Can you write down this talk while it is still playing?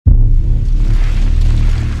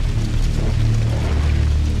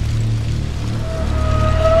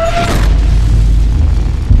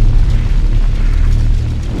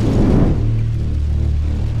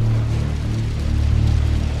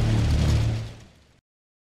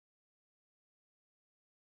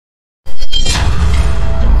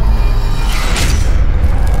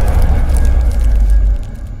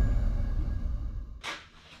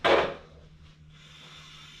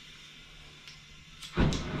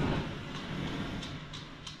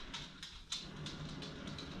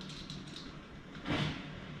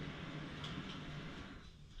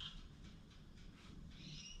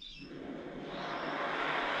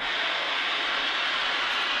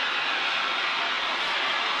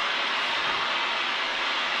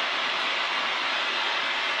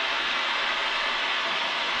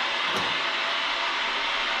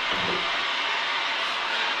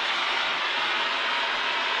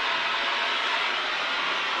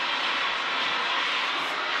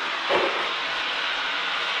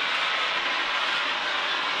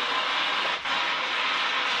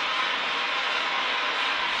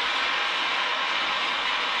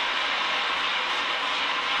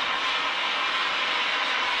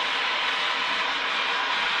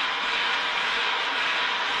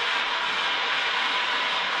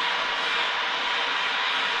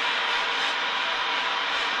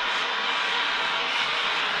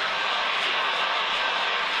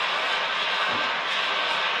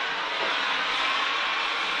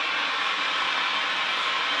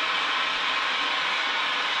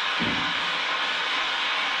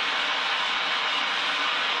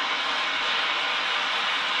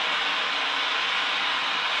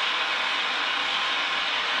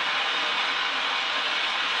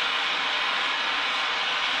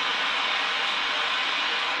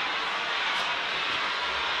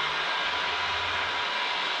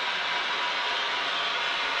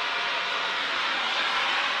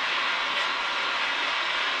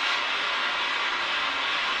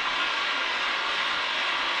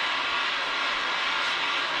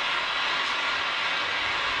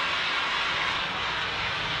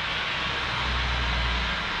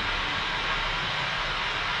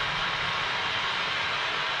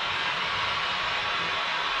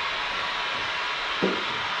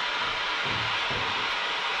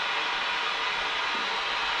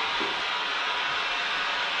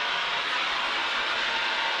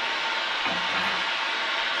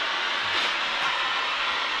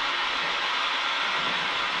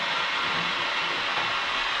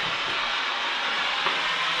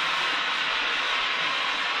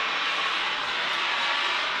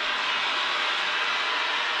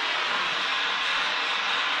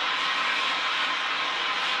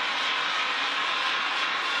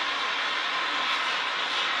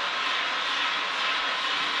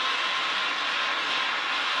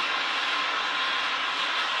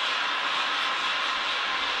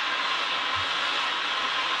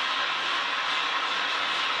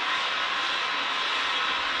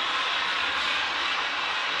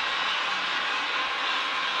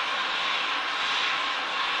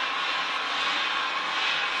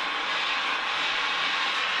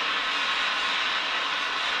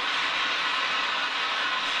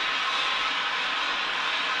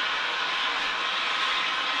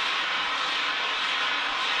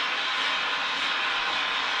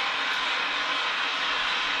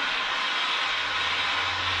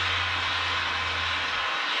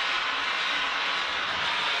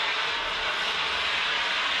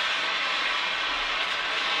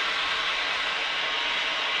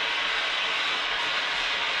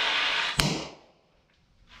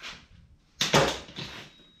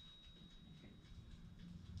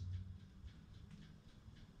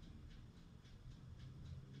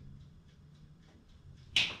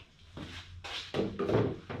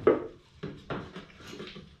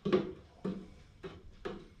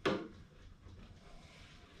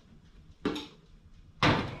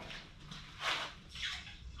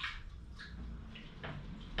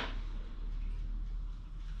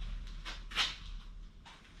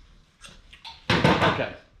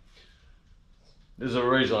Okay, there's a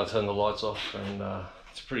reason I turned the lights off, and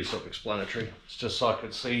it's pretty self-explanatory. It's just so I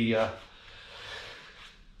could see the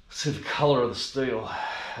colour of the steel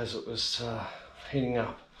as it was heating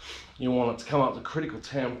up. You want it to come up to critical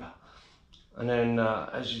temp, and then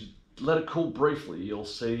as you let it cool briefly, you'll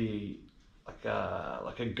see like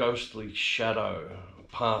a ghostly shadow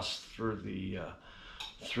pass through the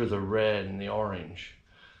red and the orange.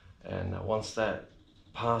 And once that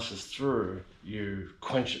passes through, you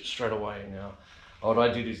quench it straight away. Now, what I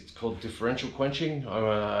did is called differential quenching.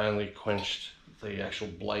 I only quenched the actual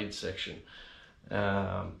blade section.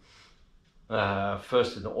 First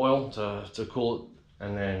in the oil to cool it,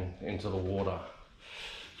 and then into the water.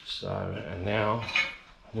 So, and now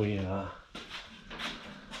we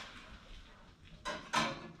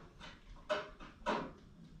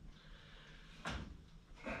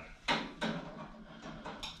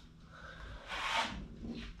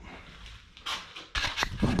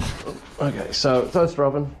okay, so toaster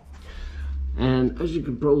oven, and as you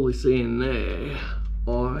can probably see in there,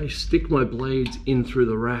 I stick my blades in through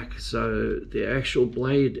the rack, so the actual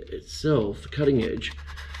blade itself, the cutting edge,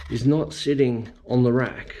 is not sitting on the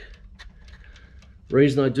rack. The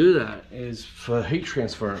reason I do that is for heat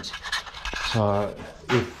transference. So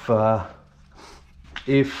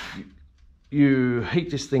if you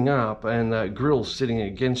heat this thing up and that grill's sitting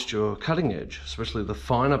against your cutting edge, especially the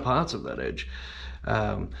finer parts of that edge,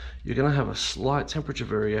 you're going to have a slight temperature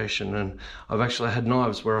variation. And I've actually had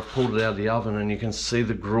knives where I've pulled it out of the oven and you can see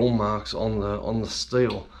the grill marks on the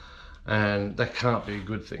steel, and that can't be a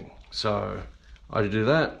good thing. So I do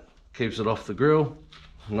that, keeps it off the grill,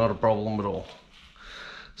 not a problem at all.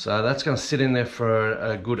 So that's going to sit in there for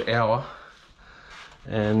a good hour,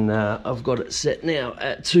 and I've got it set now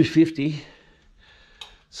at 250.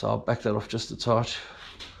 So I'll back that off just a touch,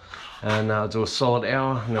 and do a solid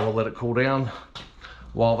hour, and then we'll let it cool down.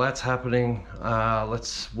 While that's happening,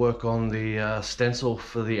 let's work on the stencil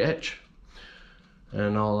for the etch,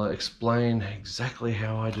 and I'll explain exactly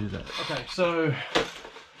how I do that. Okay, so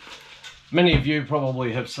many of you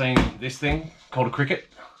probably have seen this thing called a cricket.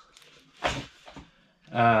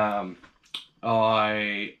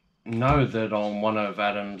 I know that on one of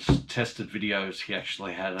Adam's tested videos, he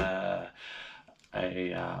actually had a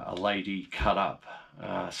lady cut up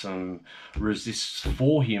some resists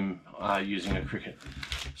for him using a cricket.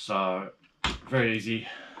 So very easy.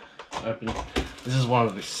 Open. This is one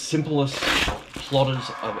of the simplest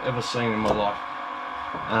plotters I've ever seen in my life.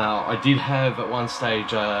 I did have at one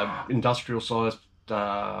stage industrial sized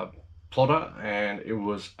plotter, and it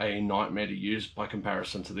was a nightmare to use by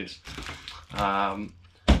comparison to this.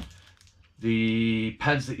 The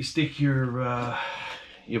pads that you stick your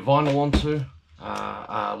vinyl onto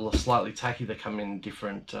are slightly tacky. They come in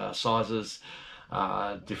different sizes,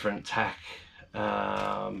 different tack,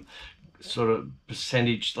 sort of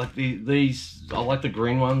percentage. Like these, I like the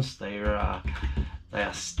green ones. They are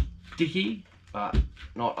sticky, but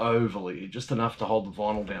not overly, just enough to hold the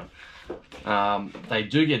vinyl down. They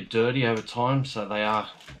do get dirty over time, so they are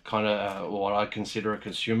kind of what I consider a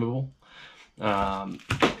consumable.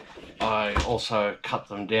 I also cut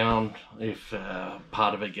them down if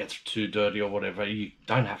part of it gets too dirty or whatever. You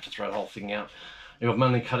don't have to throw the whole thing out. If I'm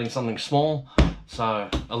only cutting something small, so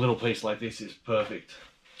a little piece like this is perfect.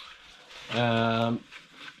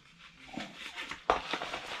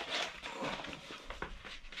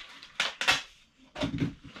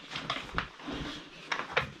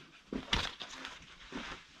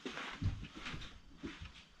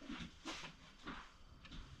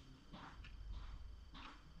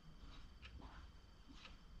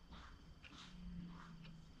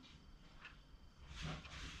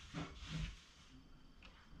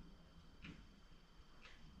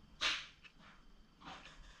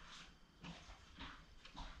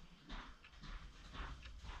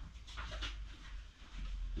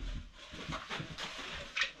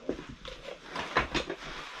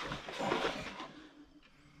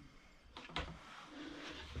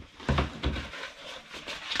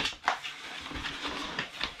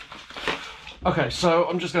 Okay, so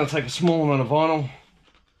I'm just going to take a small amount of vinyl.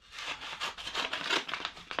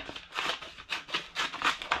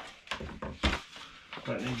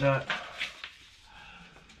 Don't need that.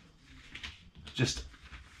 Just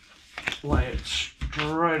lay it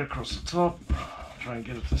straight across the top. Try and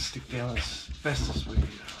get it to stick down as best as we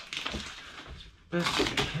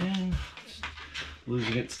can.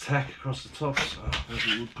 Losing its tack across the top, so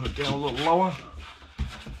maybe we'll put it down a little lower.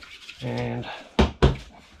 And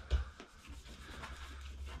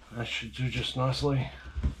that should do just nicely.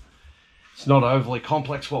 It's not overly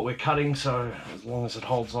complex what we're cutting, so as long as it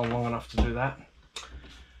holds on long enough to do that.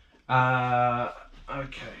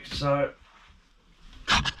 Okay, so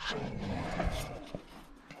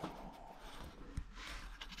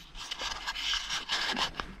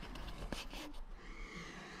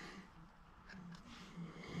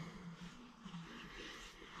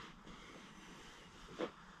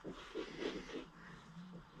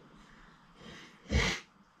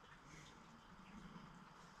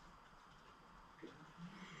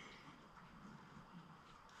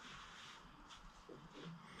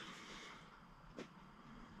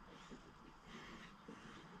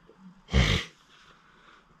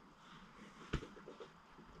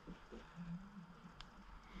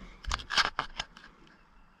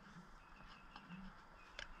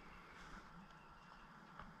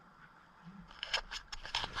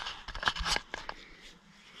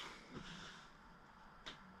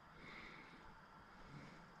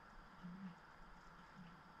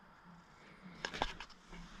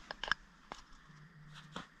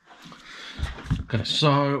okay,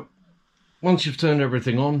 so once you've turned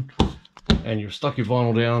everything on and you've stuck your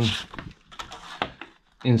vinyl down,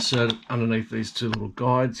 insert it underneath these two little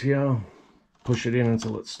guides here, push it in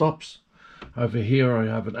until it stops. Over here I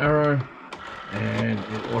have an arrow and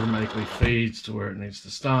it automatically feeds to where it needs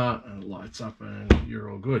to start and it lights up and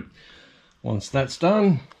you're all good. Once that's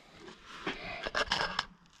done,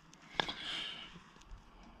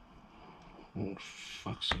 oh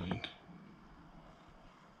fuck's sake.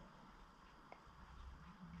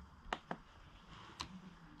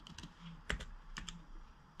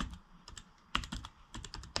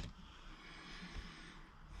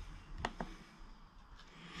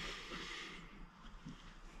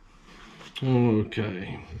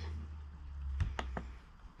 Okay,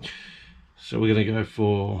 so we're going to go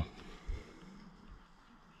for,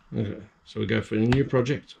 okay, so we go for a new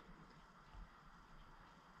project.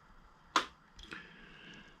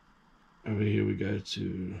 Over here we go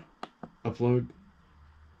to upload,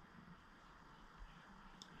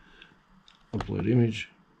 upload image,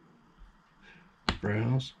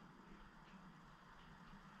 browse.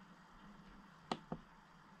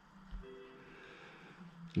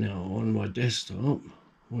 Now on my desktop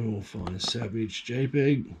we will find Savage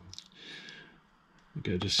JPEG. We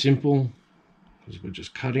go to simple because we're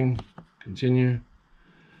just cutting, continue.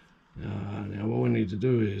 Now what we need to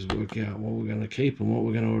do is work out what we're going to keep and what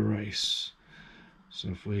we're going to erase. So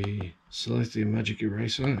if we select the magic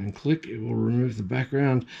eraser and click, it will remove the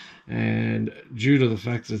background, and due to the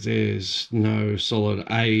fact that there's no solid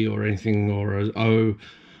A or anything or an O,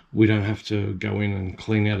 we don't have to go in and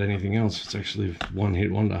clean out anything else. It's actually one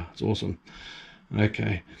hit wonder. It's awesome.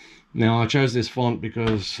 Okay, now I chose this font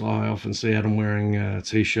because I often see Adam wearing a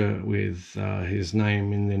t-shirt with his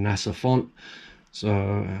name in the NASA font, so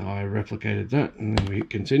I replicated that, and then we hit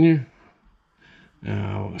continue.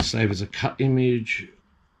 Now save as a cut image,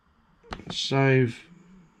 save,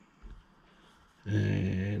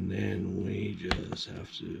 and then we just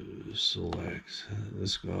have to select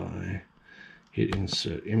this guy, hit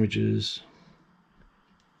insert images.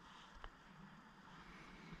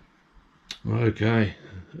 Okay,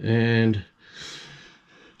 and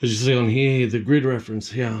as you see on here, the grid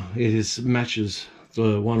reference here, it matches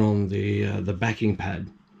the one on the backing pad,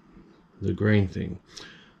 the green thing.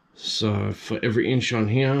 So for every inch on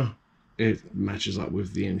here, it matches up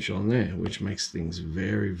with the inch on there, which makes things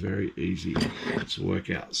very, very easy to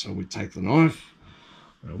work out. So we take the knife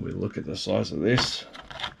and we look at the size of this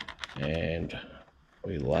and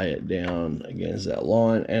we lay it down against that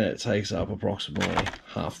line, and it takes up approximately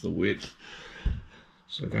half the width.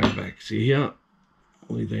 So going back to here,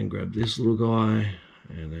 we then grab this little guy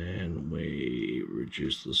and then we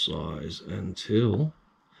reduce the size until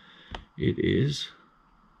it is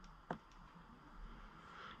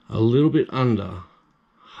a little bit under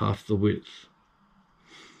half the width.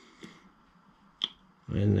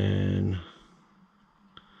 And then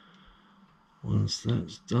once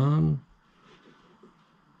that's done,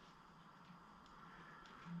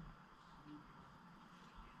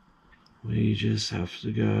 we just have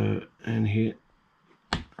to go and hit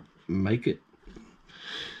make it.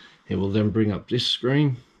 It will then bring up this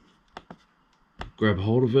screen, grab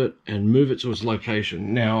hold of it and move it to its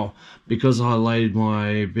location. Now, because I laid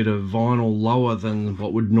my bit of vinyl lower than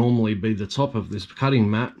what would normally be the top of this cutting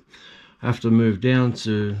mat, I have to move down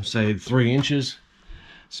to, say, 3 inches.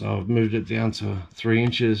 So I've moved it down to 3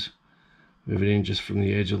 inches, move it in just from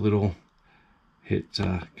the edge a little, hit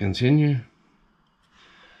continue.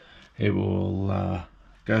 It will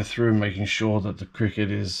go through making sure that the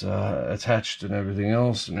cricket is attached and everything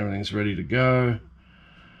else, and everything's ready to go.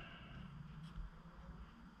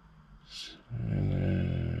 And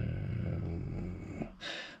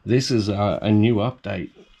this is a new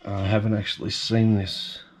update I haven't actually seen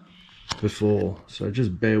this before, so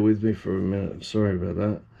just bear with me for a minute. Sorry about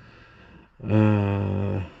that.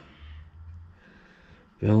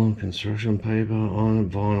 Vellum construction paper on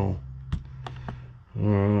vinyl.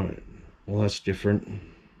 Alright, well that's different.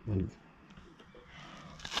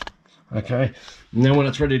 Okay, now when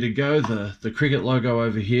it's ready to go, the cricket logo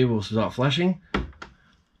over here will start flashing.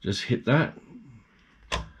 Just hit that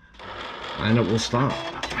and it will start.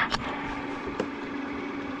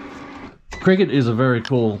 Cricket is a very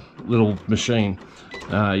cool little machine.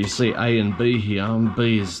 You see A and B here, and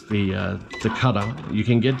B is the cutter. You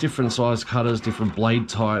can get different size cutters, different blade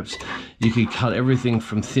types. You can cut everything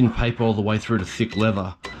from thin paper all the way through to thick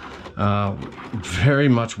leather. Very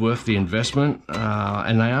much worth the investment,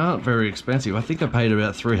 and they aren't very expensive. I think I paid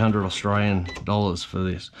about 300 Australian dollars for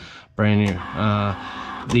this, brand new.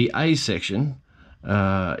 The A section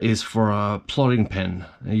is for a plotting pen.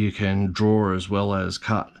 You can draw as well as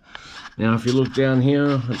cut. Now if you look down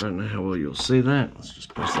here, I don't know how well you'll see that. Let's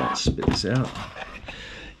just press that, spit this out.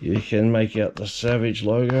 You can make out the Savage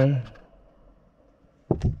logo.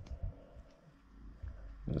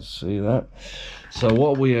 Let's see that. So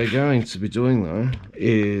what we are going to be doing though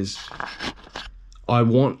is I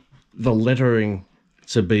want the lettering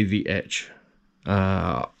to be the etch.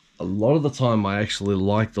 A lot of the time I actually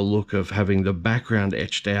like the look of having the background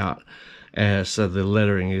etched out so the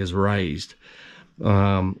lettering is raised.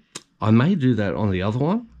 I may do that on the other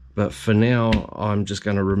one, but for now I'm just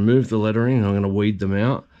going to remove the lettering and I'm going to weed them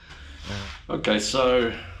out. Okay,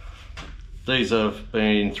 so these have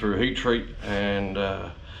been through heat treat and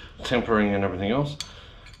tempering and everything else,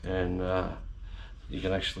 and you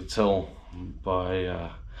can actually tell by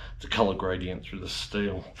the color gradient through the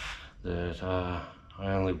steel that I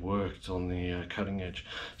only worked on the cutting edge.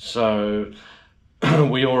 So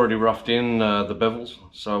we already roughed in the bevels,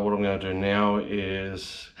 so what I'm going to do now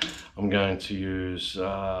is I'm going to use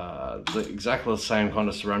exactly the same kind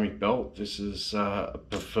of ceramic belt. This is a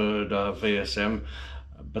preferred VSM,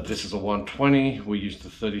 but this is a 120. We used the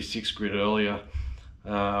 36 grit earlier.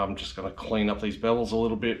 I'm just going to clean up these bevels a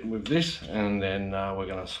little bit with this, and then we're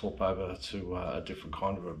going to swap over to a different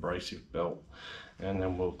kind of abrasive belt, and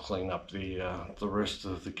then we'll clean up the rest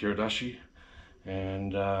of the Kiridashi,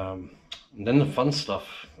 and then the fun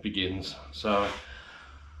stuff begins. So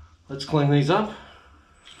let's clean these up.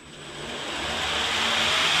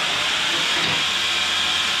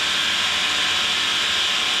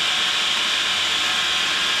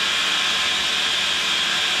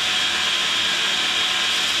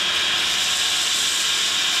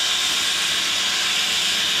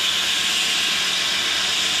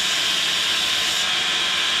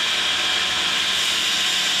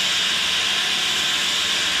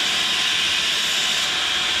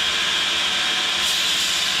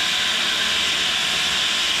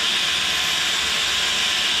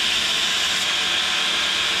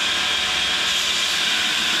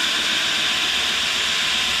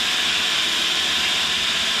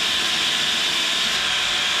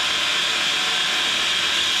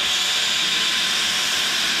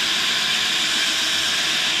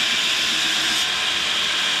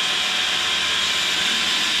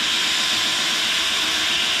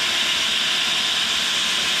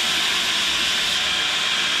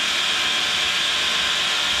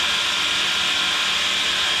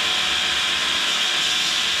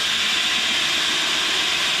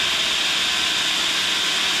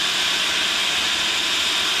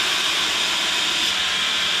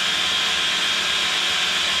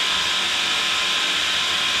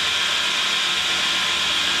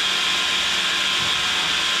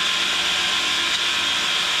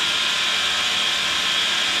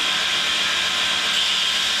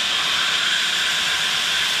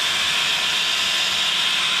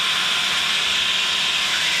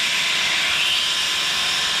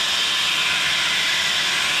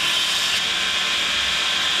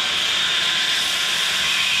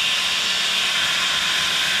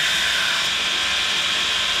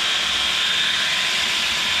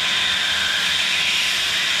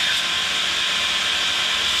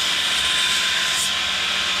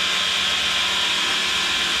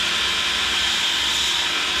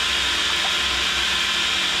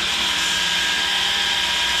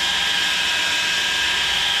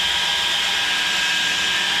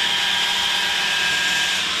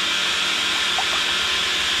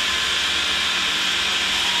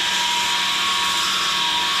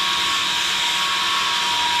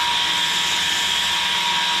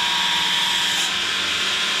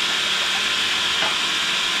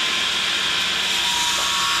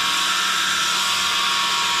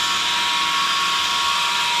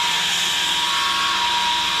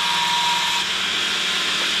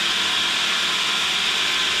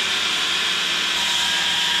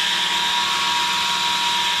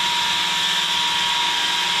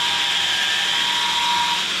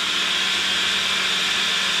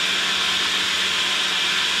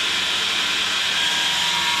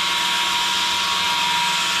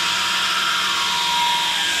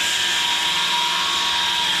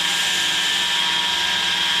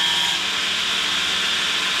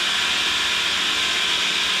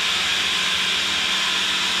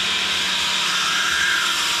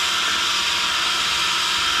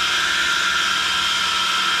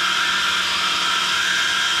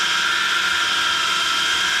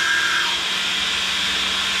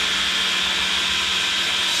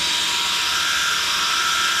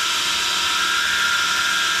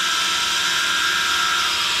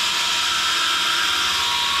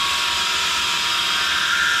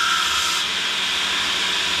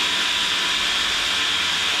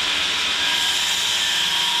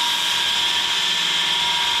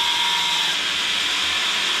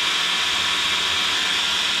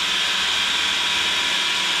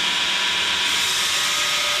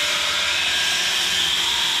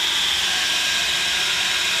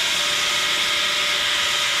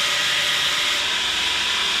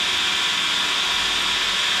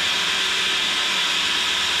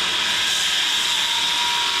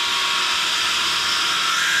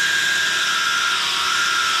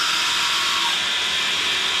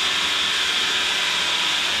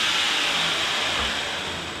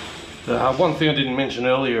 One thing I didn't mention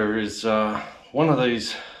earlier is one of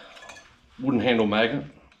these wooden handle magnet.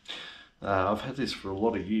 I've had this for a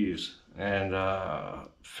lot of years, and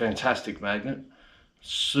fantastic magnet,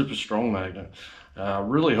 super strong magnet.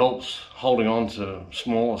 Really helps holding on to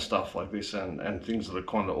smaller stuff like this and things that are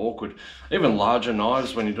kind of awkward. Even larger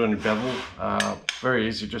knives when you're doing your bevel, very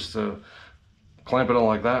easy just to clamp it on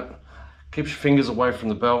like that. Keeps your fingers away from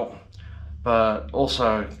the belt, but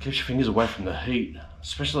also keeps your fingers away from the heat,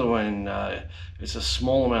 especially when it's a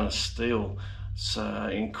small amount of steel. It's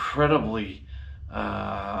incredibly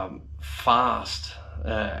fast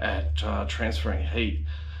at transferring heat.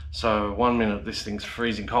 So 1 minute this thing's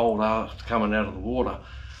freezing cold after coming out of the water,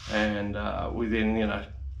 and within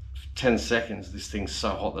 10 seconds this thing's so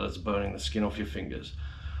hot that it's burning the skin off your fingers.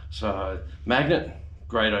 So magnet,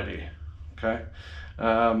 great idea. Okay,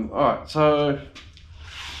 all right, so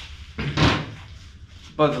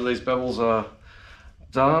both of these bevels are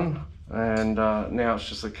done, and now it's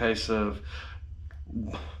just a case of,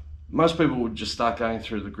 most people would just start going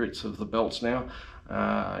through the grits of the belts now,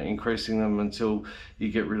 increasing them until you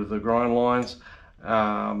get rid of the grind lines.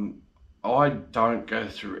 I don't go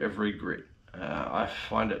through every grit. I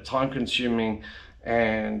find it time consuming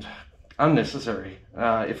and unnecessary.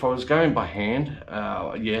 If I was going by hand,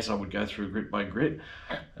 yes, I would go through grit by grit,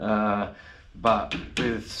 but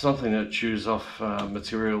with something that chews off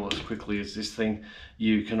material as quickly as this thing,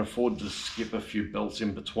 you can afford to skip a few belts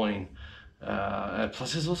in between.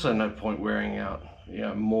 Plus there's also no point wearing out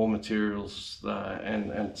more materials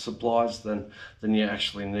and supplies than you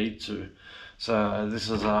actually need to. So this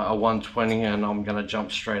is a 120, and I'm going to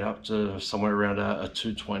jump straight up to somewhere around a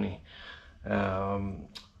 220,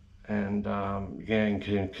 and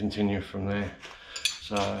can continue from there.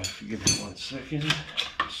 So if you give me 1 second,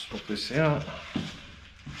 swap this out.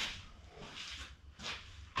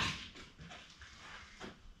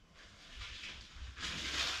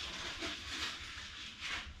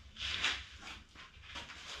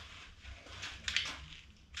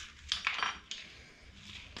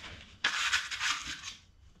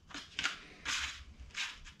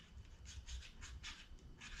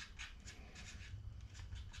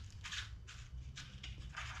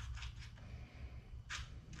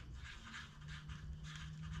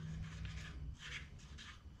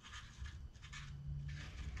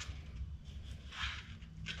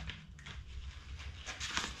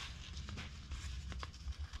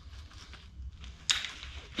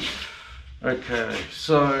 Okay,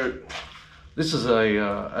 so this is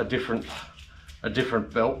a different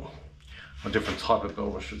belt, a different type of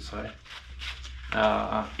belt, I should say.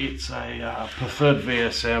 It's a preferred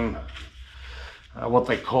VSM, what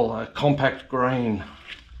they call a compact grain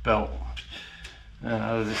belt.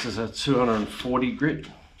 This is a 240 grit.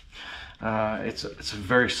 It's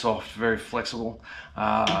very soft, very flexible.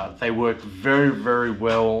 They work very, very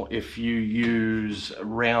well if you use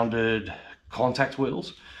rounded contact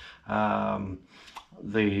wheels.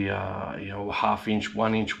 The ½ inch,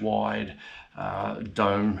 1 inch wide,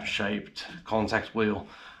 dome shaped contact wheel,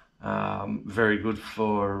 very good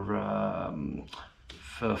for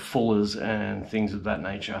fullers and things of that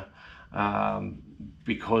nature,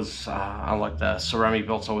 because unlike the ceramic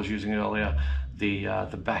belts I was using earlier,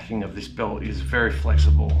 the backing of this belt is very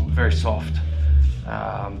flexible, very soft,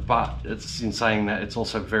 but it's, in saying that, it's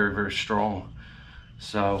also very, very strong.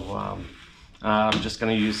 So I'm just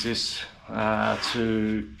going to use this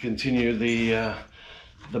to continue the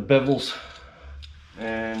bevels,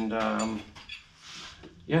 and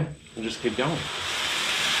yeah, we'll just keep going.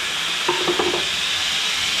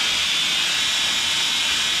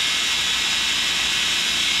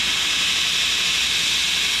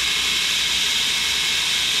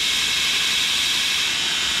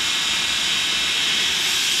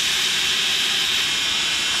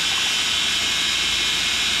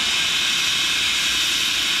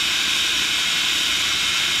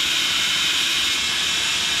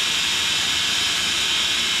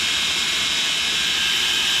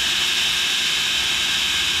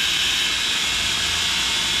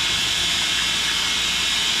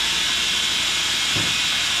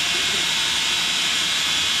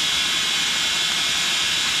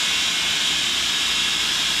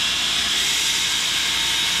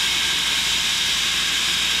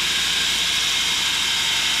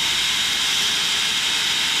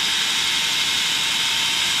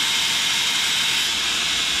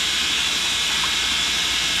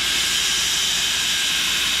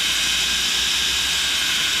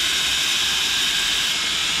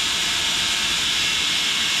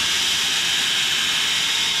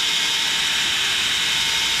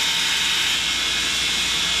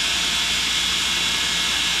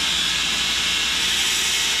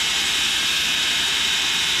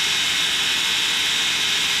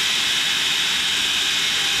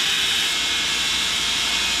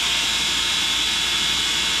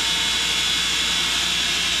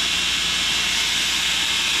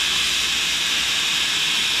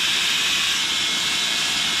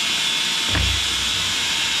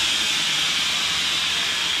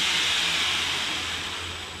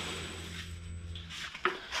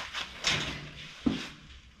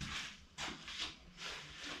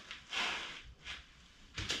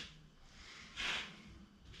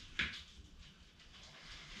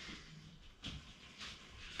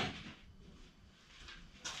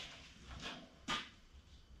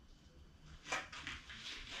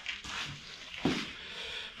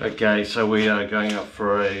 Okay, so we are going up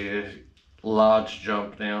for a large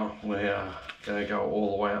jump now. We are going to go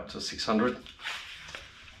all the way up to 600.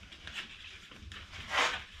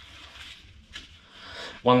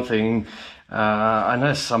 One thing, I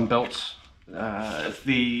know some belts,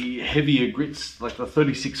 the heavier grits, like the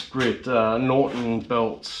 36 grit Norton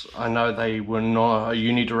belts, I know they were not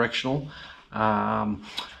unidirectional.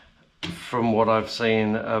 From what I've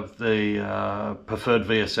seen of the preferred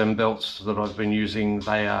VSM belts that I've been using,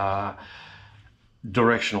 they are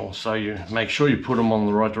directional, so you make sure you put them on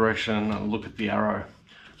the right direction and look at the arrow.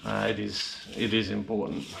 It is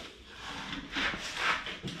important.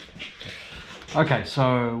 Okay,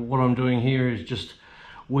 so what I'm doing here is just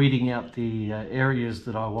weeding out the areas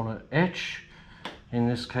that I want to etch. In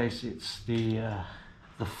this case, it's the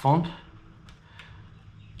font.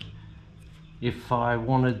 If I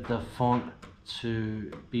wanted the font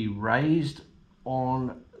to be raised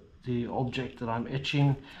on the object that I'm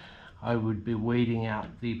etching, I would be weeding out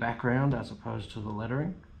the background as opposed to the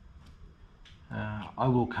lettering. I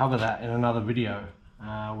will cover that in another video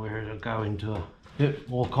where it'll go into a bit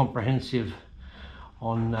more comprehensive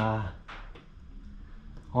on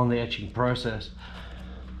the etching process,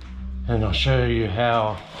 and I'll show you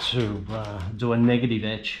how to do a negative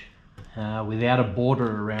etch without a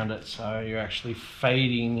border around it, so you're actually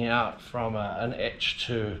fading out from an etch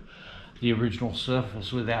to the original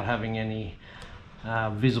surface without having any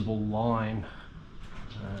visible line.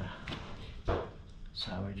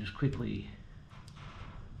 So we just quickly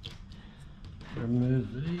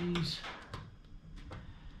remove these.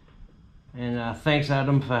 And thanks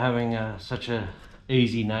Adam for having such a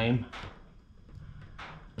easy name.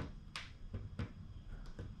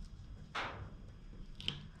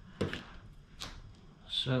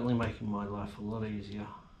 Certainly making my life a lot easier.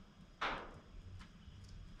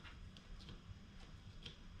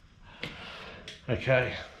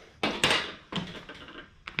 Okay,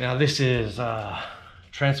 now this is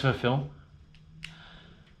transfer film.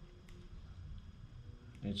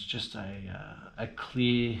 It's just a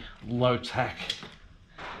clear, low-tack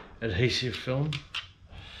adhesive film.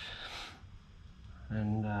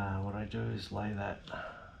 And what I do is lay that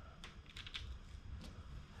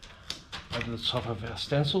over the top of our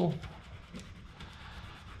stencil.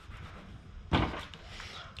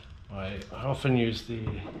 I often use the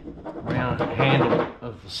round handle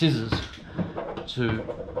of the scissors to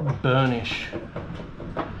burnish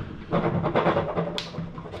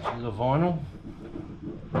the vinyl.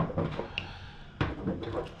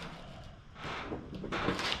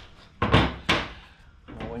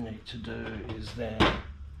 What we need to do is then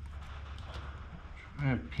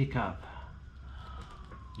try and pick up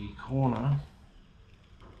the corner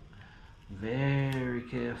very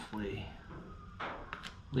carefully,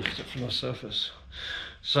 lift it from the surface.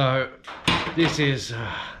 So this is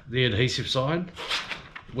the adhesive side.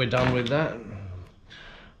 We're done with that.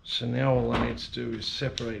 So now all I need to do is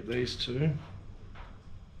separate these two.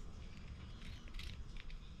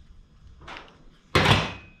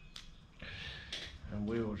 And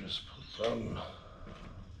we will just put them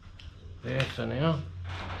there for now.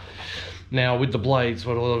 Now with the blades,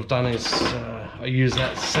 what I've done is I use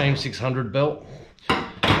that same 600 belt.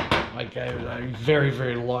 I gave it a very,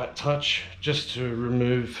 very light touch just to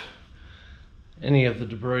remove any of the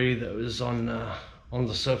debris that was on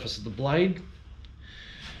the surface of the blade.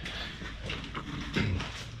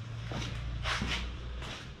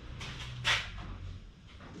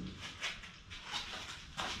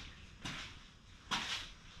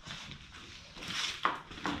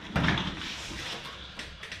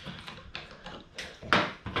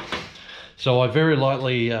 So I very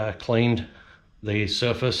lightly cleaned the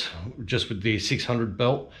surface just with the 600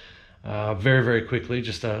 belt, very, very quickly,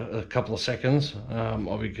 just a couple of seconds.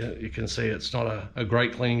 You can see it's not a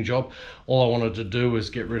great cleaning job. All I wanted to do was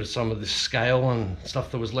get rid of some of this scale and stuff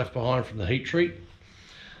that was left behind from the heat treat.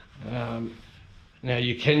 Now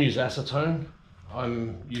you can use acetone.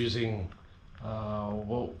 I'm using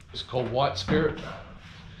what is called white spirit.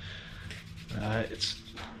 It's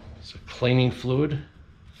a cleaning fluid.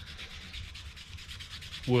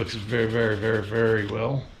 Works very, very, very, very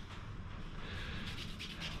well.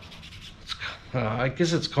 I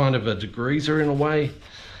guess it's kind of a degreaser in a way.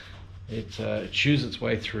 It chews its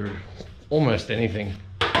way through almost anything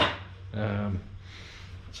to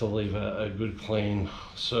leave a good clean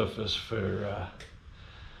surface for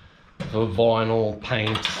vinyl,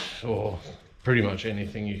 paint, or pretty much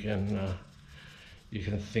anything you can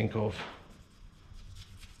think of.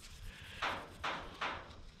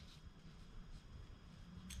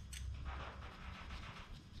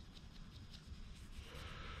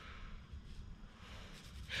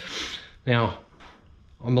 Now,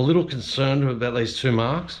 I'm a little concerned about these two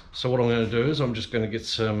marks, so what I'm going to do is I'm just going to get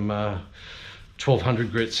some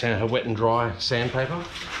 1200 grit wet and dry sandpaper.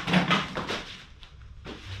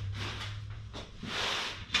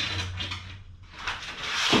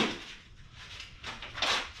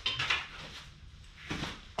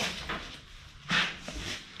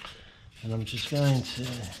 And I'm just going to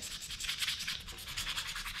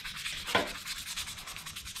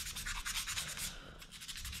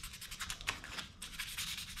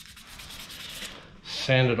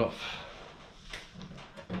sand it off.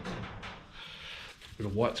 Bit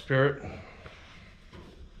of white spirit.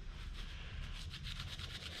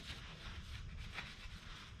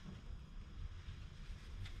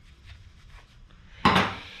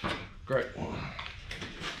 Great.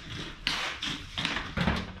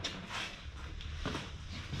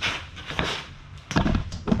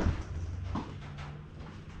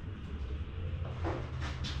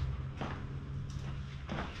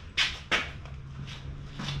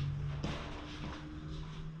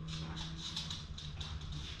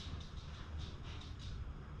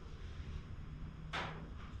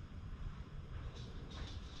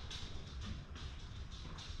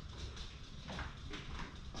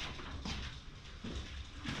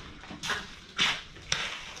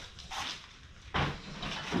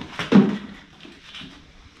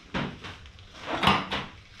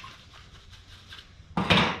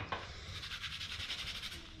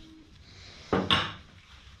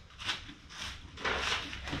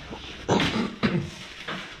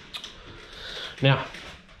 Now,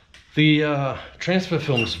 the transfer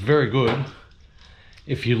film is very good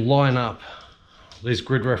if you line up these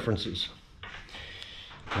grid references.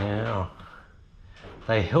 Now,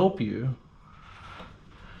 they help you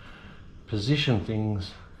position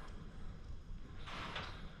things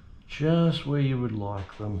just where you would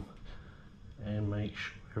like them and make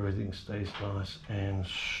sure everything stays nice and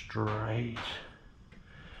straight.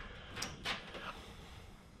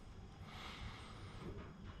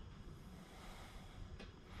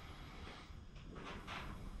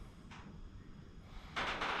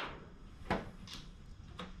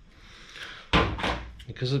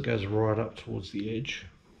 Because it goes right up towards the edge,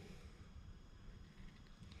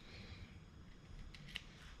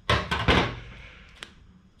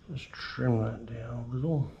 just trim that down a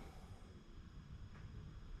little.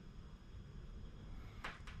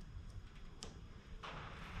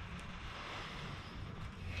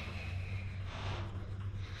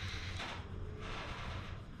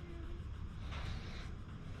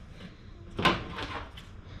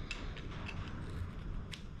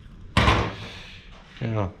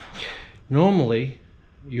 Now, normally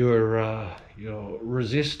your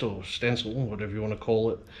resist or stencil, whatever you want to call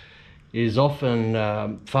it, is often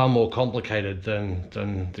far more complicated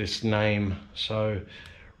than this name. So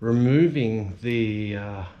removing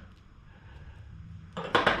the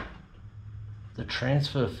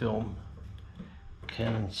transfer film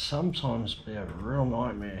can sometimes be a real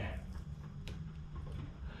nightmare.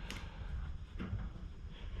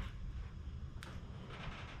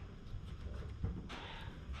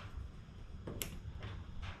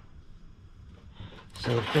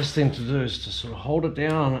 So the best thing to do is to sort of hold it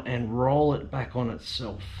down and roll it back on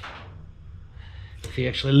itself. If you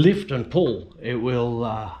actually lift and pull, it'll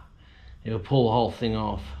pull the whole thing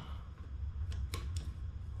off.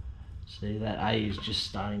 See, that A is just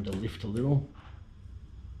starting to lift a little.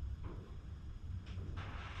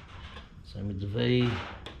 Same with the V.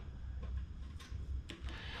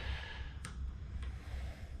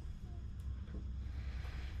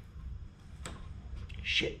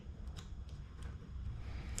 Shit.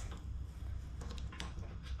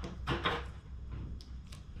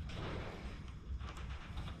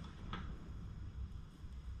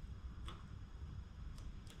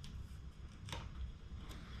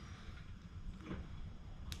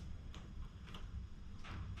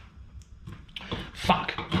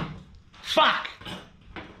 Fuck! Fuck!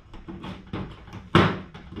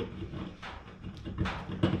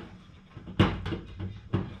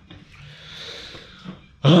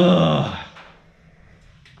 Ugh.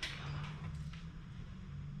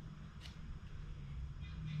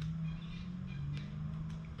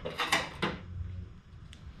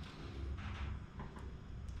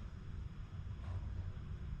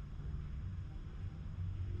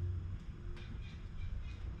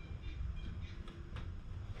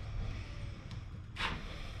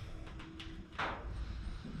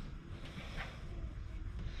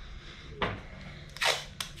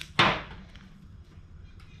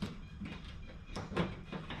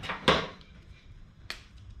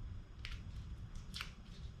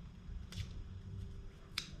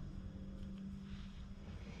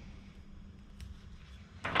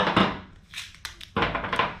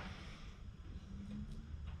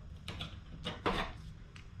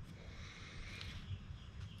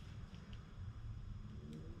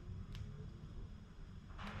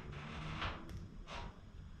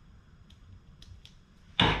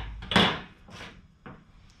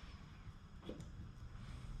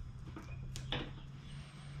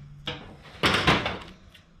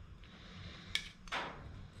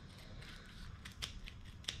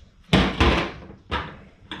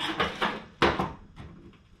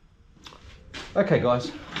 Okay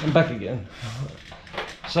guys, I'm back again.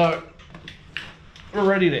 So we're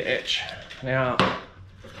ready to etch. Now,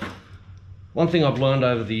 one thing I've learned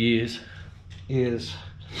over the years is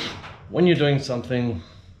when you're doing something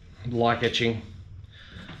like etching,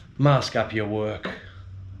 mask up your work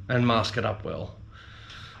and mask it up well.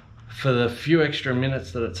 For the few extra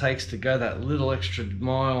minutes that it takes to go that little extra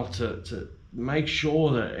mile to make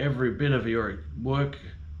sure that every bit of your work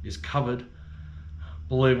is covered,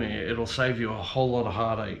 believe me, it'll save you a whole lot of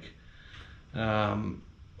heartache.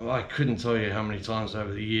 I couldn't tell you how many times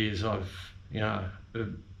over the years I've,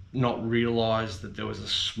 not realized that there was a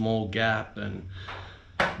small gap and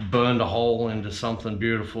burned a hole into something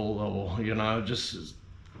beautiful, or, just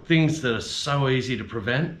things that are so easy to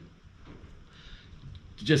prevent.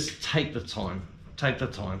 Just take the time, Okay,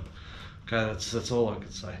 that's all I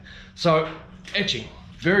could say. So, etching,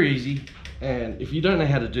 very easy. And if you don't know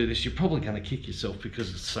how to do this, you're probably going to kick yourself because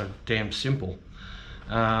it's so damn simple.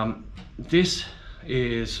 This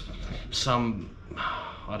is some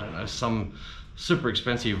super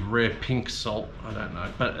expensive rare pink salt, I don't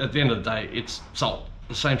know. But at the end of the day, it's salt,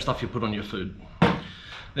 the same stuff you put on your food.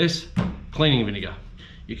 This, cleaning vinegar.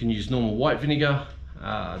 You can use normal white vinegar,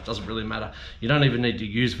 it doesn't really matter. You don't even need to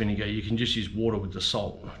use vinegar, you can just use water with the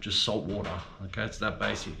salt, just salt water, okay, it's that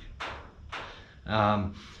basic.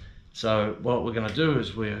 So what we're going to do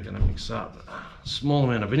is we're going to mix up a small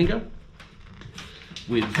amount of vinegar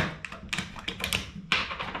with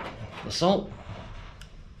the salt.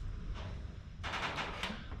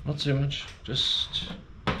 Not too much, just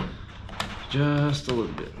a little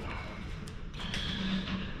bit.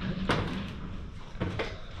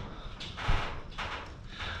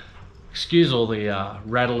 Excuse all the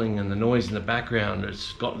rattling and the noise in the background.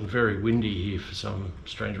 It's gotten very windy here for some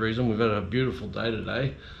strange reason. We've had a beautiful day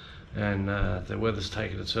today, and the weather's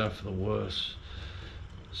taken a turn for the worse.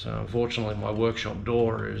 So unfortunately my workshop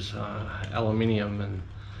door is aluminium and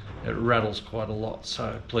it rattles quite a lot,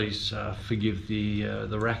 so please forgive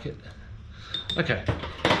the racket. Okay,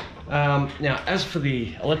 now as for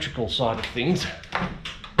the electrical side of things,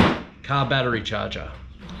 car battery charger.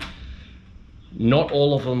 Not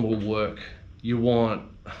all of them will work. You want,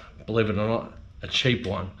 believe it or not, a cheap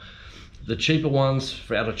one. The cheaper ones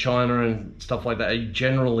for out of China and stuff like that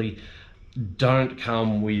generally don't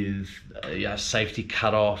come with safety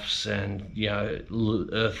cutoffs and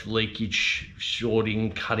earth leakage,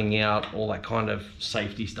 shorting, cutting out, all that kind of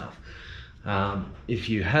safety stuff. If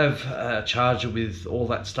you have a charger with all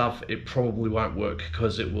that stuff, it probably won't work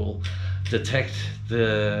because it will detect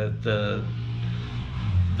the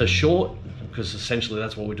short, because essentially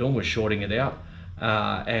that's what we're doing, we're shorting it out,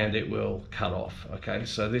 and it will cut off. Okay,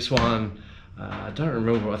 so this one, I don't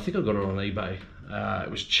remember, I think I got it on eBay.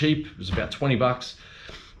 It was cheap, it was about 20 bucks.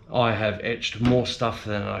 I have etched more stuff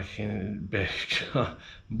than I can,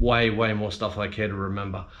 way more stuff than I care to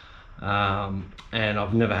remember. And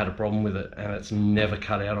I've never had a problem with it, and it's never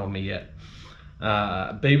cut out on me yet.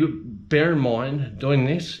 Bear in mind, doing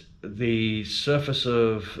this, the surface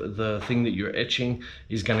of the thing that you're etching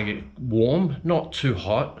is going to get warm, not too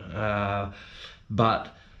hot,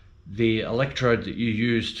 but the electrode that you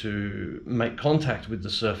use to make contact with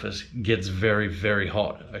the surface gets very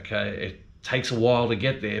hot. Okay, it takes a while to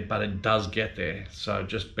get there, but it does get there, so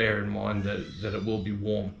just bear in mind that it will be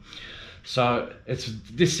warm. So it's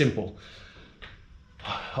this simple.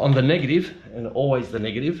 On the negative, and always the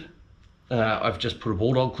negative, I've just put a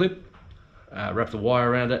bulldog clip, wrap the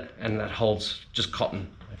wire around it, and that holds just cotton.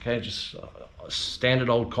 Okay, just a standard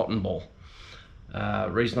old cotton ball.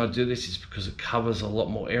 Reason I do this is because it covers a lot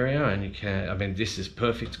more area, and you can, I mean, this is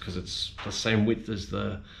perfect because it's the same width as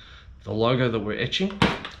the logo that we're etching.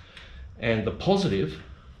 And the positive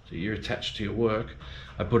that you're attached to your work,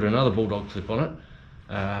 I put another bulldog clip on it.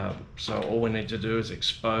 So all we need to do is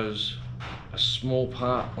expose a small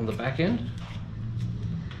part on the back end,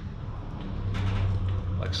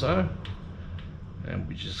 like so, and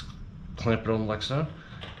we just clamp it on like so.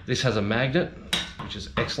 This has a magnet, which is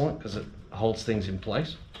excellent because it holds things in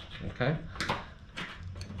place. Okay,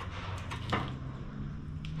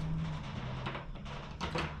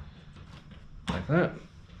 like that,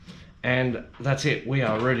 and that's it. We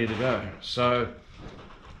are ready to go. So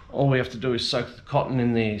all we have to do is soak the cotton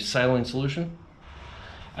in the saline solution,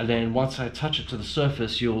 and then once I touch it to the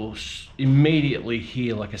surface, you'll immediately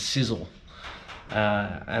hear like a sizzle,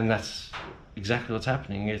 and that's exactly what's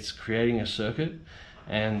happening. It's creating a circuit,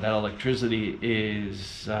 and that electricity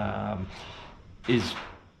is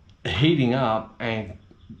heating up and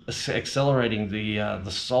accelerating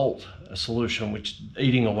the salt solution, which is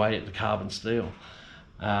eating away at the carbon steel.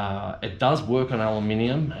 It does work on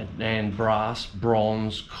aluminium and brass,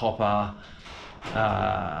 bronze, copper,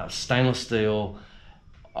 stainless steel,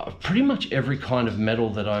 pretty much every kind of metal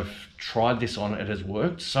that I've tried this on, it has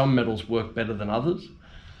worked. Some metals work better than others.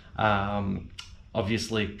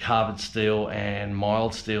 Obviously carbon steel and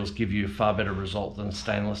mild steels give you a far better result than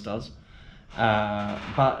stainless does.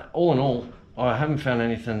 But all in all, I haven't found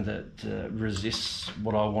anything that resists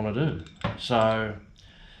what I want to do. So,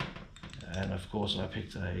 and of course I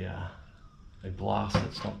picked a glass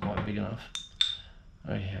that's not quite big enough.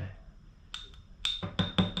 Okay.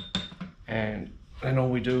 And then all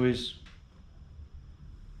we do is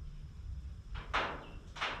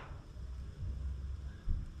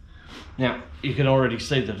now you can already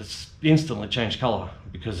see that it's instantly changed color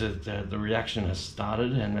because the reaction has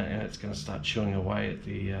started, and it's going to start chewing away at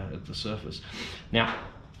the surface. Now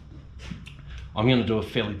I'm going to do a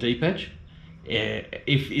fairly deep edge.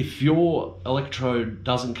 If your electrode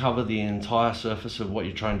doesn't cover the entire surface of what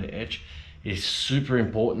you're trying to etch, it's super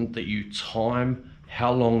important that you time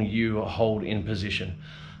how long you hold in position.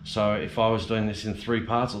 So if I was doing this in 3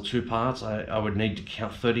 parts or 2 parts, I would need to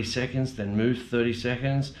count 30 seconds, then move 30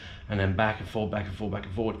 seconds, and then back and forth, back and forth, back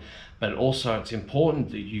and forward. But also it's important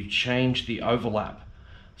that you change the overlap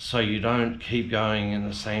so you don't keep going in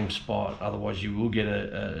the same spot. Otherwise you will get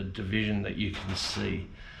a division that you can see,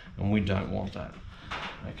 and we don't want that.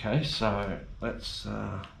 Okay, so let's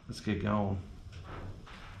get going.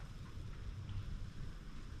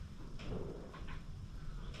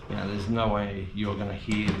 Now there's no way you're going to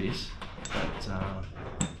hear this, but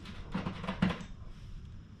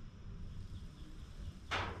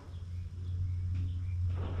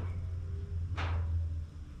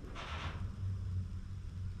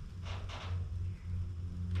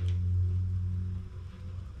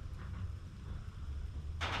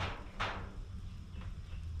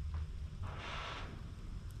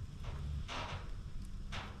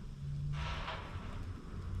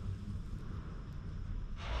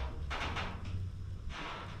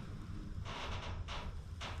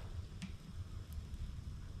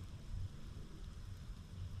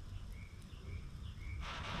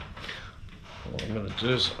what I'm going to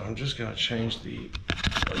do is I'm just going to change the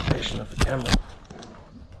location of the camera.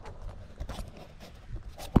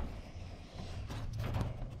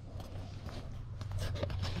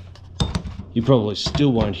 You probably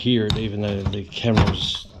still won't hear it even though the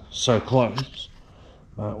camera's so close,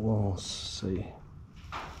 but we'll see.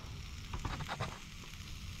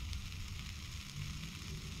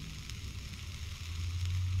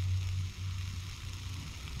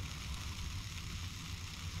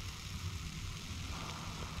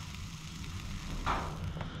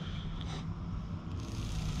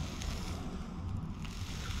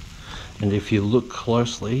 And if you look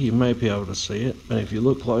closely, you may be able to see it, but if you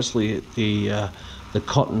look closely at the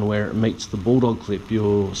cotton where it meets the bulldog clip,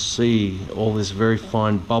 you'll see all this very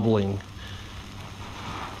fine bubbling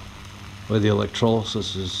where the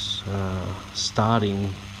electrolysis is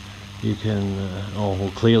starting. You can,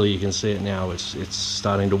 well, clearly you can see it now. It's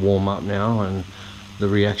starting to warm up now, and the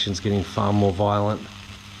reaction's getting far more violent.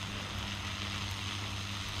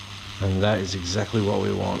 And that is exactly what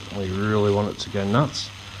we want. We really want it to go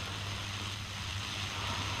nuts.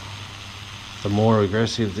 The more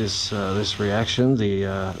aggressive this reaction,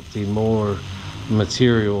 the more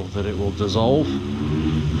material that it will dissolve.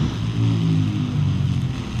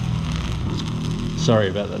 Sorry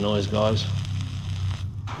about the noise, guys.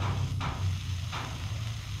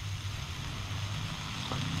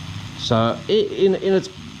 So in its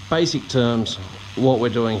basic terms, what we're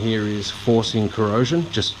doing here is forcing corrosion.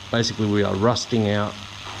 Just basically we are rusting out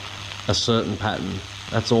a certain pattern.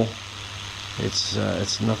 That's all.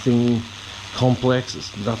 It's nothing complex,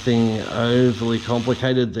 it's nothing overly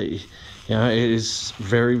complicated. It is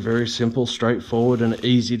very, very simple, straightforward, and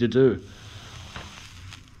easy to do.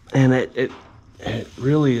 And it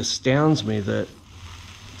really astounds me that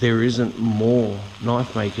there isn't more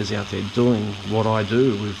knife makers out there doing what I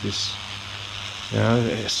do with this.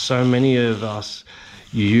 So many of us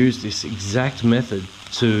use this exact method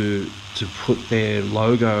to put their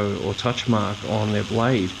logo or touch mark on their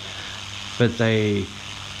blade, but they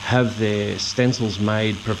have their stencils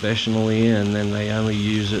made professionally, and then they only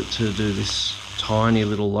use it to do this tiny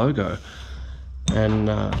little logo. And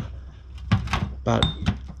but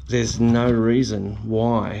there's no reason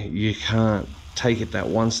why you can't take it that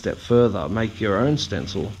one step further, make your own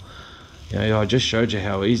stencil. I just showed you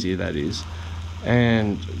how easy that is,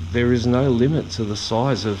 and there is no limit to the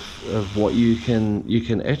size of what you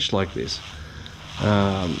can etch like this.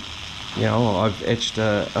 I've etched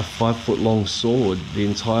a 5-foot long sword, the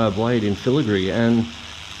entire blade in filigree, and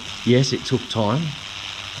yes, it took time.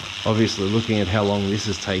 Obviously, looking at how long this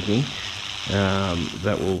is taking,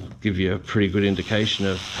 That will give you a pretty good indication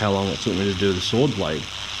of how long it took me to do the sword blade.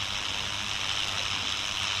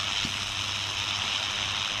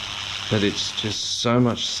 But it's just so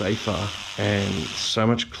much safer and so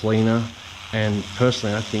much cleaner, and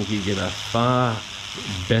personally I think you get a far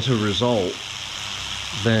better result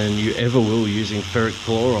than you ever will using ferric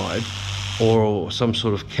chloride or some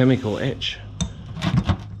sort of chemical etch.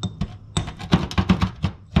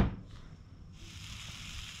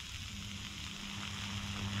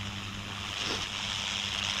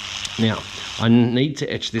 Now, I need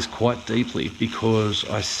to etch this quite deeply because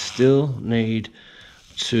I still need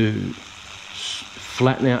to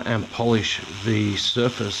flatten out and polish the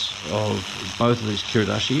surface of both of these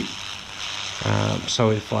Kiridashi.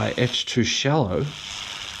 So if I etch too shallow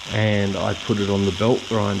and I put it on the belt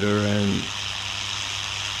grinder and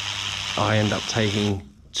I end up taking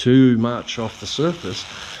too much off the surface,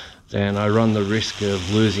 then I run the risk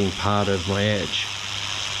of losing part of my edge.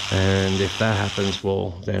 And if that happens,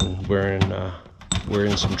 well, then we're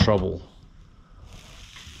in some trouble.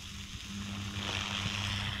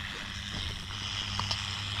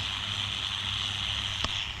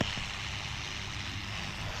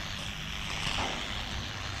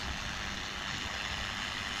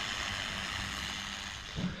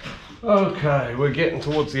 Okay, we're getting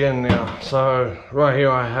towards the end now. So right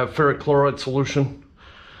here I have ferric chloride solution.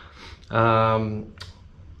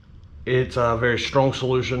 It's a very strong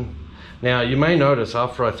solution. Now you may notice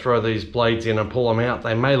after I throw these blades in and pull them out,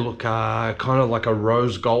 they may look kind of like a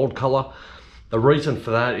rose gold color. The reason for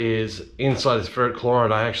that is inside this ferric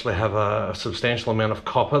chloride I actually have a substantial amount of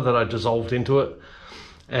copper that I dissolved into it,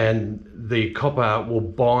 and the copper will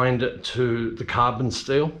bind to the carbon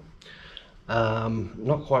steel.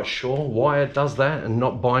 Not quite sure why it does that and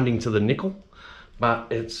not binding to the nickel, but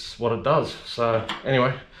it's what it does. So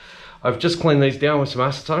anyway, I've just cleaned these down with some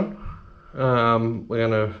acetone.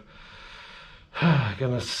 We're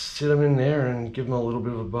gonna sit them in there and give them a little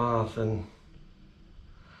bit of a bath, and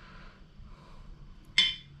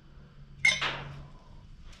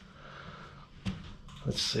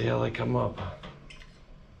let's see how they come up.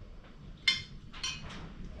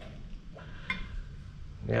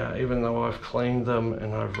 Now, even though I've cleaned them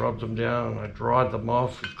and I've rubbed them down and I dried them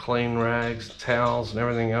off with clean rags, towels and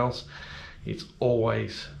everything else, it's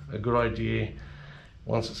always a good idea,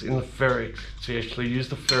 once it's in the ferric, to actually use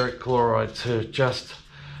the ferric chloride to just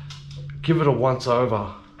give it a once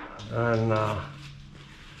over and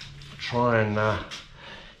try and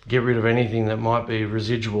get rid of anything that might be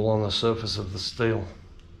residual on the surface of the steel.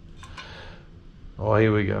 Oh,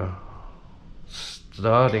 here we go.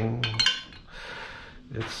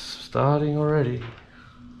 It's starting already.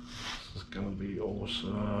 This is gonna be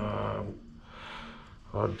awesome.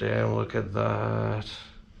 Oh damn, look at that.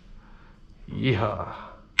 Yeah.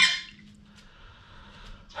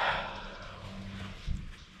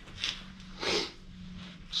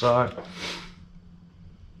 So,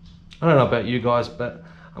 I don't know about you guys, but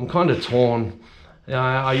I'm kind of torn.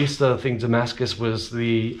 I used to think Damascus was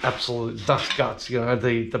the absolute dust guts, you know,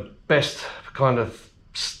 the best kind of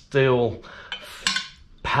steel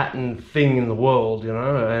pattern thing in the world, you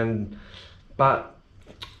know, but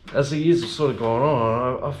as the years have sort of gone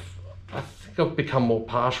on, I think I've become more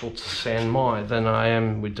partial to Sanmai than I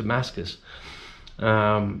am with Damascus.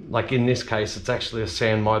 Like in this case, it's actually a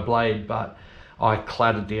Sanmai blade, but I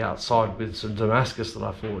cladded the outside with some Damascus that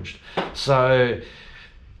I forged. So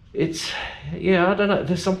it's, yeah, I don't know,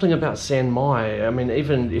 there's something about Sanmai. I mean,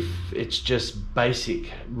 even if it's just basic,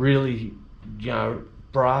 really, you know,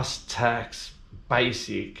 brass tacks,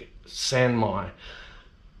 basic Sanmai,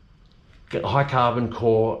 high carbon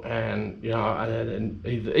core, and you know, and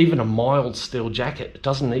even a mild steel jacket. It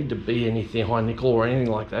doesn't need to be anything high nickel or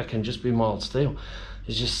anything like that. It can just be mild steel.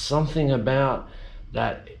 There's just something about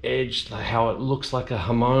that edge, like how it looks like a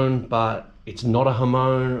hamon, but it's not a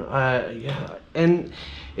hamon. Yeah, and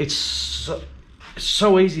it's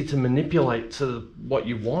so easy to manipulate to what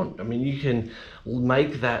you want. I mean, you can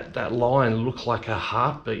make that line look like a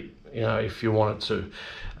heartbeat, you know, if you wanted to.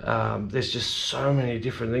 There's just so many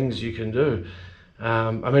different things you can do.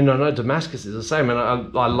 I mean, I know Damascus is the same, and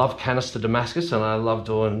I love canister Damascus, and I love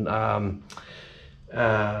doing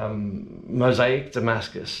mosaic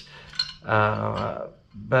Damascus.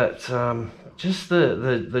 But just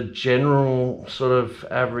the general sort of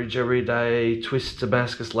average everyday twist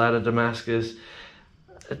Damascus, ladder Damascus,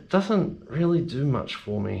 it doesn't really do much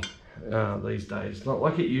for me these days. Not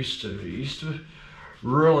like it used to. It used to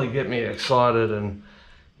really get me excited, and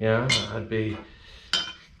you know, I'd be,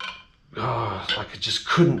 like I just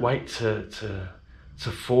couldn't wait to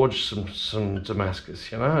forge some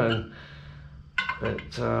Damascus, you know. And But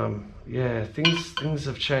yeah, things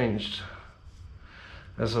have changed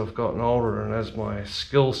as I've gotten older, and as my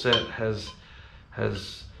skill set has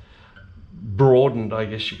broadened, I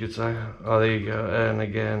guess you could say. Oh, there you go. And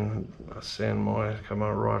again, sand mine come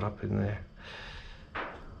right up in there.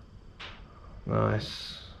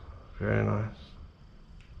 Nice, very nice.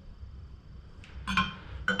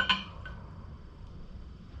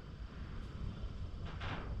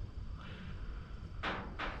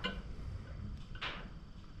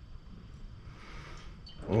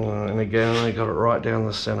 And again, I got it right down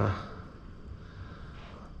the center.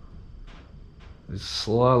 It's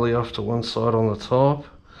slightly off to one side on the top,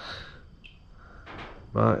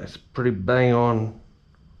 but it's pretty bang on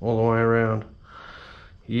all the way around.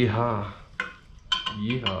 Yeehaw.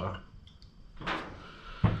 Yeehaw.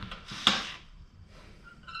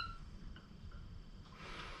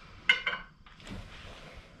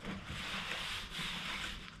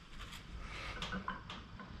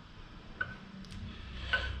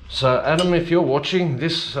 So Adam, if you're watching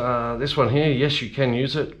this one here, yes, you can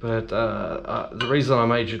use it, but the reason I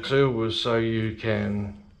made you two was so you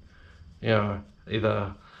can, you know,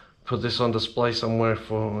 either put this on display somewhere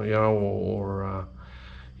for, you know, or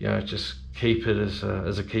you know, just keep it as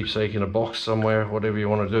a keepsake in a box somewhere, whatever you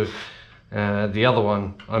want to do. The other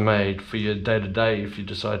one I made for your day-to-day if you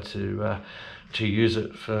decide to use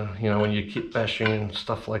it for, you know, when you're kit bashing and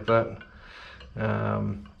stuff like that.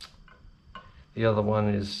 The other one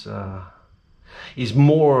is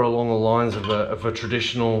more along the lines of a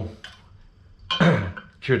traditional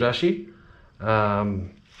Kiridashi.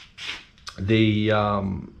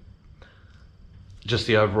 Just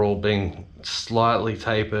the overall being slightly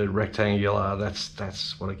tapered, rectangular.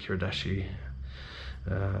 That's what a Kiridashi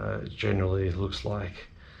generally looks like.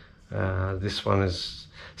 This one is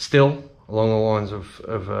still along the lines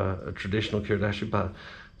of a traditional Kiridashi, but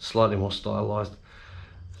slightly more stylized.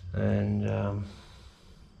 And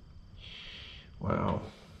wow,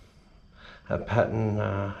 that pattern,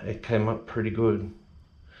 it came up pretty good.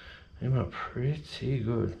 Now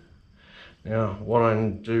what I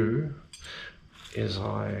do is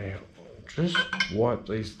I just wipe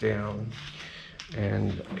these down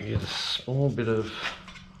and I get a small bit of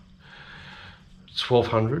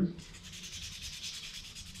 1200,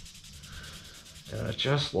 and I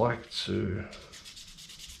just like to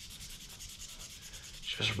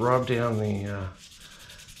just rub down the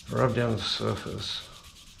surface,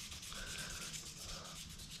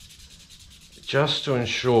 just to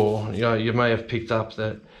ensure, you know, you may have picked up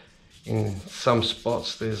that in some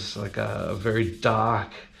spots there's like a very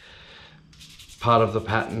dark part of the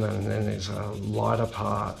pattern and then there's a lighter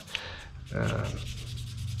part.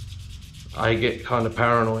 I get kind of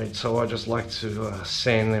paranoid, so I just like to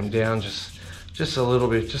sand them down just a little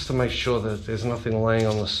bit, just to make sure that there's nothing laying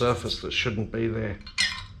on the surface that shouldn't be there.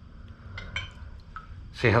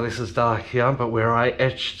 See how this is dark here, but where I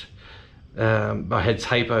etched, I had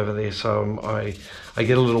tape over there, so I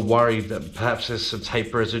get a little worried that perhaps there's some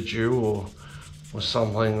tape residue or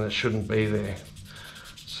something that shouldn't be there.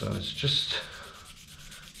 So it's just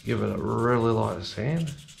give it a really light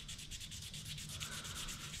sand.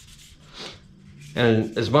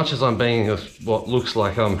 And as much as I'm being what looks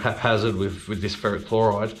like I'm haphazard with this ferric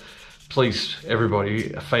chloride, please everybody,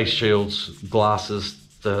 face shields, glasses,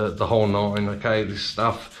 the whole nine, okay? This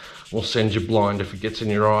stuff will send you blind if it gets in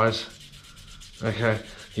your eyes, okay?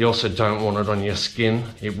 You also don't want it on your skin.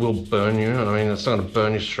 It will burn you. I mean, it's not going to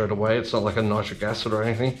burn you straight away. It's not like a nitric acid or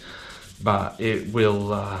anything, but it will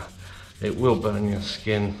burn your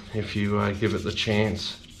skin if you give it the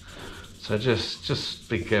chance. So just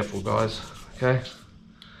be careful, guys, okay?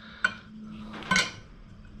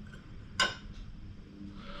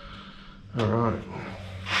 All right.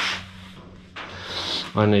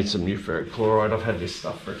 I need some new ferric chloride. I've had this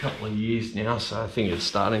stuff for a couple of years now, so I think it's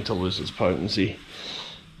starting to lose its potency.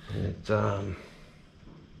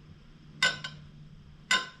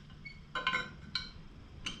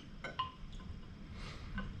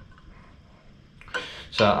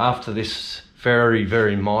 So after this very,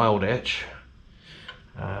 very mild etch,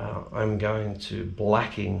 I'm going to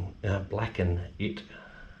blacken it